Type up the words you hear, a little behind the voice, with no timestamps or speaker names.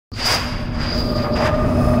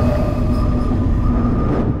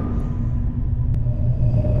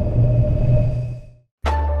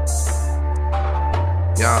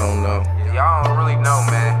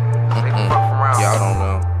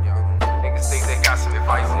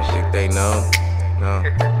fights and shit. Think they know? No.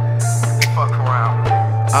 Fuck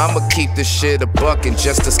around. I'ma keep this shit a buck and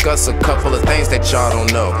just discuss a couple of things that y'all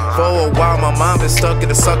don't know. For a while my mind been stuck in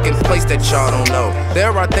a sucking place that y'all don't know.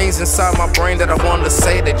 There are things inside my brain that I wanna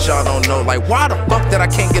say that y'all don't know. Like why the fuck that I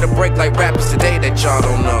can't get a break like rappers today that y'all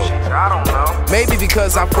don't know? I don't know. Maybe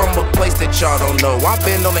because I'm from a place that y'all don't know. I've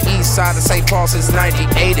been on the east side of St. Paul since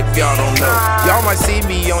 98 if y'all don't know. Y'all might see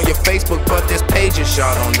me on your Facebook but there's pages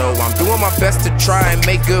y'all don't know. I'm doing my best to try and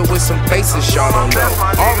make good with some faces y'all don't know.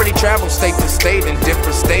 Already traveled state to state in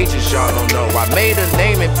different stages, y'all don't know. I made a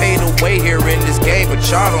name and paid a way here in this game, but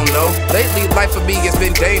y'all don't know. Lately, life for me has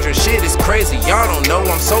been dangerous. Shit is crazy, y'all don't know.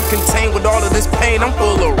 I'm so contained with all of this pain, I'm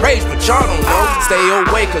full of rage, but y'all don't know. Stay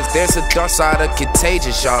away, cause there's a dark side of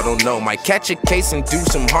contagious, y'all don't know. Might catch a case and do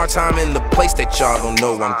some hard time in the place that y'all don't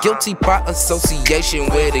know. I'm guilty by association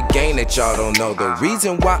with a gang that y'all don't know. The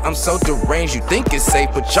reason why I'm so deranged, you think it's safe,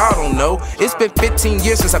 but y'all don't know. It's been 15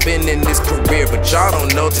 years since I've been in this career, but y'all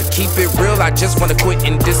don't know. To keep it real, I just wanna quit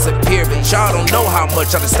and disappear, but y'all don't know how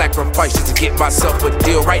much I done sacrificed just to get myself a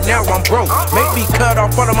deal. Right now I'm broke, make me cut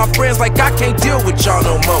off one of my friends like I can't deal with y'all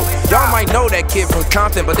no more. Y'all might know that kid from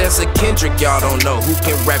Compton, but there's a Kendrick y'all don't know, who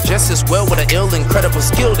can rap just as well with an ill, incredible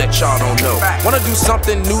skill that y'all don't know. Wanna do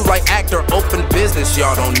something new like act or open business,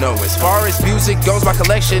 y'all don't know. As far as music goes, my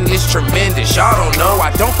collection is tremendous, y'all don't know.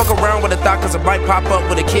 I don't fuck around with a thought cause I might pop up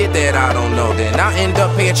with a kid that I don't know. Then I end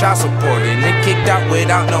up paying child support and then kicked out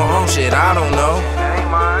without no home shit, I don't know.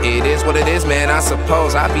 It is what it is, man, I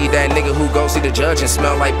suppose. I be that nigga who go see the judge and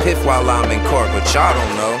smell like piff while I'm in court, but y'all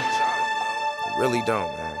don't know. Really don't,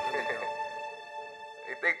 man.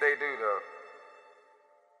 They think they do, though.